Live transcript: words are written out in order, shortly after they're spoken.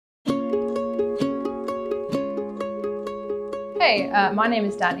Hey, my name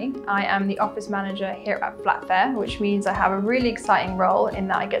is Danny. I am the office manager here at Flatfair, which means I have a really exciting role in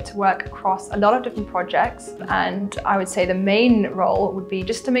that I get to work across a lot of different projects. And I would say the main role would be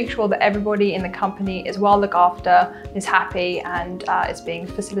just to make sure that everybody in the company is well looked after, is happy, and is being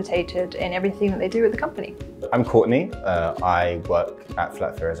facilitated in everything that they do at the company. I'm Courtney. I work at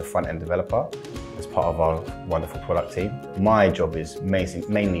Flatfair as a front-end developer as part of our wonderful product team. My job is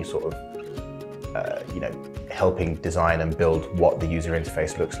mainly sort of helping design and build what the user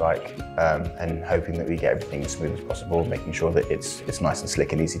interface looks like, and hoping that we get everything as smooth as possible, making sure that it's nice and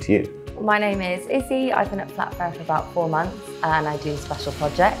slick and easy to use. My name is Izzy. I've been at Flatfair for about 4 months and I do special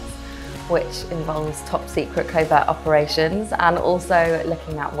projects, which involves top secret covert operations and also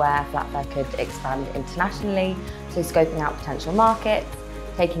looking at where Flatfair could expand internationally, so scoping out potential markets,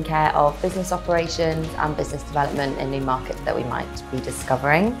 taking care of business operations and business development in new markets that we might be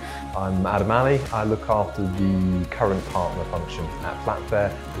discovering. I'm Adam Ali. I look after the current partner function at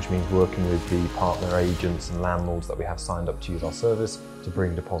Flatfair, which means working with the partner agents and landlords that we have signed up to use our service to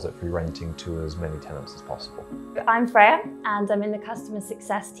bring deposit-free renting to as many tenants as possible. I'm Freya and I'm in the customer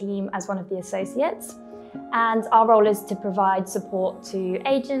success team as one of the associates. And our role is to provide support to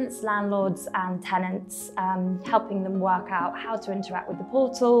agents, landlords and tenants, helping them work out how to interact with the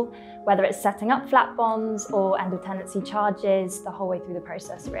portal, whether it's setting up flat bonds or end of tenancy charges, the whole way through the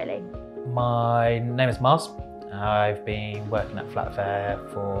process really. My name is Mars. I've been working at Flatfair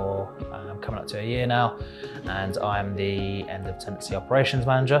for coming up to a year now, and I'm the end of tenancy operations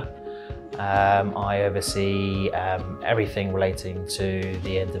manager. I oversee everything relating to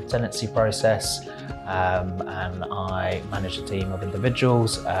the end of tenancy process, and I manage a team of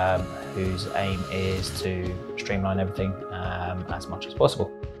individuals whose aim is to streamline everything as much as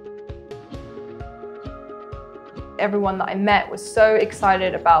possible. Everyone that I met was so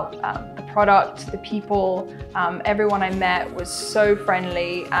excited about the product, the people. Everyone I met was so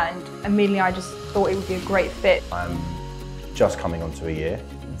friendly, and immediately I just thought it would be a great fit. I'm just coming onto a year,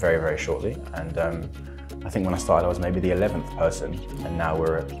 very, very shortly, and I think when I started I was maybe the 11th person, and now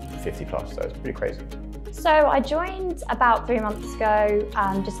we're at 50 plus, so it's pretty crazy. So I joined about 3 months ago,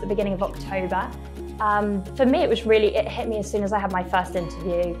 just at the beginning of October. For me, it hit me as soon as I had my first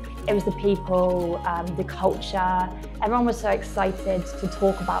interview. It was the people, the culture. Everyone was so excited to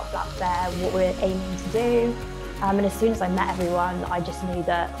talk about Flatfair, what we're aiming to do. And as soon as I met everyone, I just knew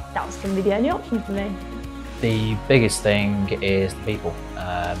that that was going to be the only option for me. The biggest thing is the people.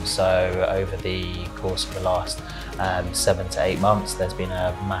 So over the course of the last 7 to 8 months, there's been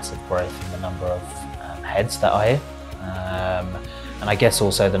a massive growth in the number of heads that are here. And I guess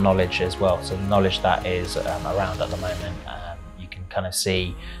also the knowledge as well. So the knowledge that is around at the moment, you can kind of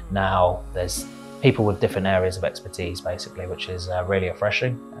see now there's people with different areas of expertise basically, which is really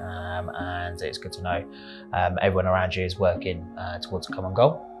refreshing. And it's good to know everyone around you is working towards a common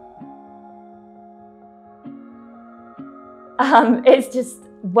goal. It's just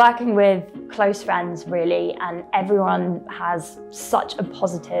working with close friends really, and everyone has such a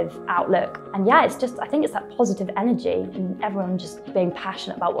positive outlook. And yeah, I think it's that positive energy and everyone just being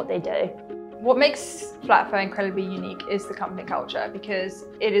passionate about what they do. What makes Flatfair incredibly unique is the company culture, because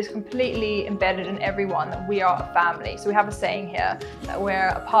it is completely embedded in everyone that we are a family. So we have a saying here that we're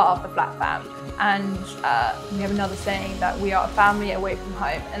a part of the Flat Fam, and we have another saying that we are a family away from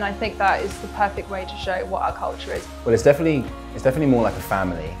home. And I think that is the perfect way to show what our culture is. Well, it's definitely more like a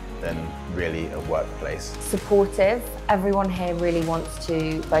family than really a workplace. Supportive. Everyone here really wants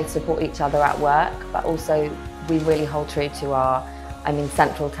to both support each other at work, but also we really hold true to our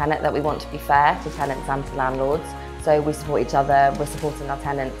central tenet that we want to be fair to tenants and to landlords. So we support each other, we're supporting our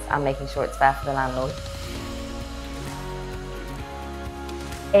tenants and making sure it's fair for the landlord.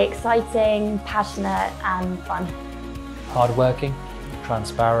 Exciting, passionate and fun. Hardworking,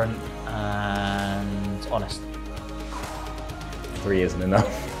 transparent and honest. 3 isn't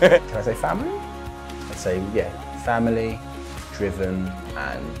enough. Can I say family? I'd say, yeah, family, driven,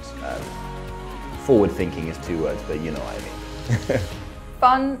 and forward thinking is 2 words, but you know what I mean.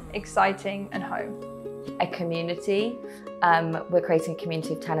 Fun, exciting and home. A community. We're creating a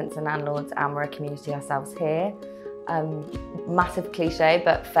community of tenants and landlords, and we're a community ourselves here. Massive cliche,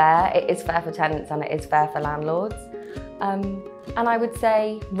 but fair. It is fair for tenants and it is fair for landlords. And I would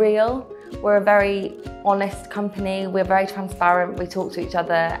say real. We're a very honest company. We're very transparent. We talk to each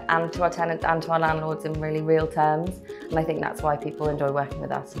other and to our tenants and to our landlords in really real terms. And I think that's why people enjoy working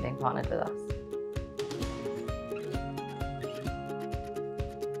with us and being partnered with us.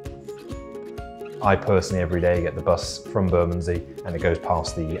 I personally every day get the bus from Bermondsey and it goes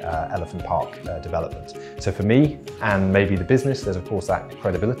past the Elephant Park development. So for me and maybe the business, there's of course that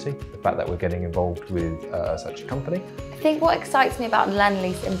credibility, the fact that we're getting involved with such a company. I think what excites me about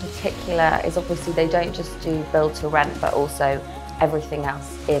Lend-Lease in particular is obviously they don't just do build to rent, but also everything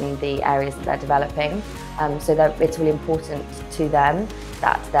else in the areas that they're developing. So it's really important to them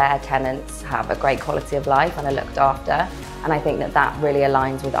that their tenants have a great quality of life and are looked after. And I think that that really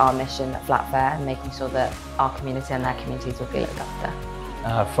aligns with our mission at Flatfair, making sure that our community and their communities will be looked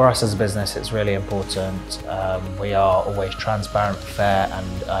after. For us as a business, it's really important. We are always transparent, fair,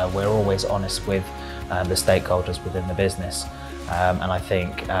 and we're always honest with the stakeholders within the business. And I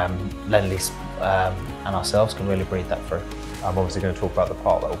think Lend-Lease and ourselves can really breathe that through. I'm obviously going to talk about the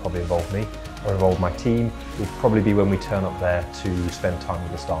part that will probably involve me or involve my team. Will probably be when we turn up there to spend time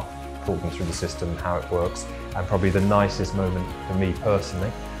with the staff, talk them through the system, how it works, and probably the nicest moment for me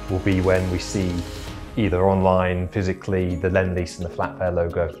personally will be when we see either online, physically, the Lend-Lease and the Flatfair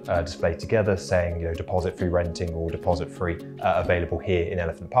logo displayed together saying, deposit-free renting or deposit-free available here in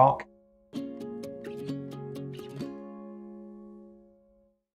Elephant Park.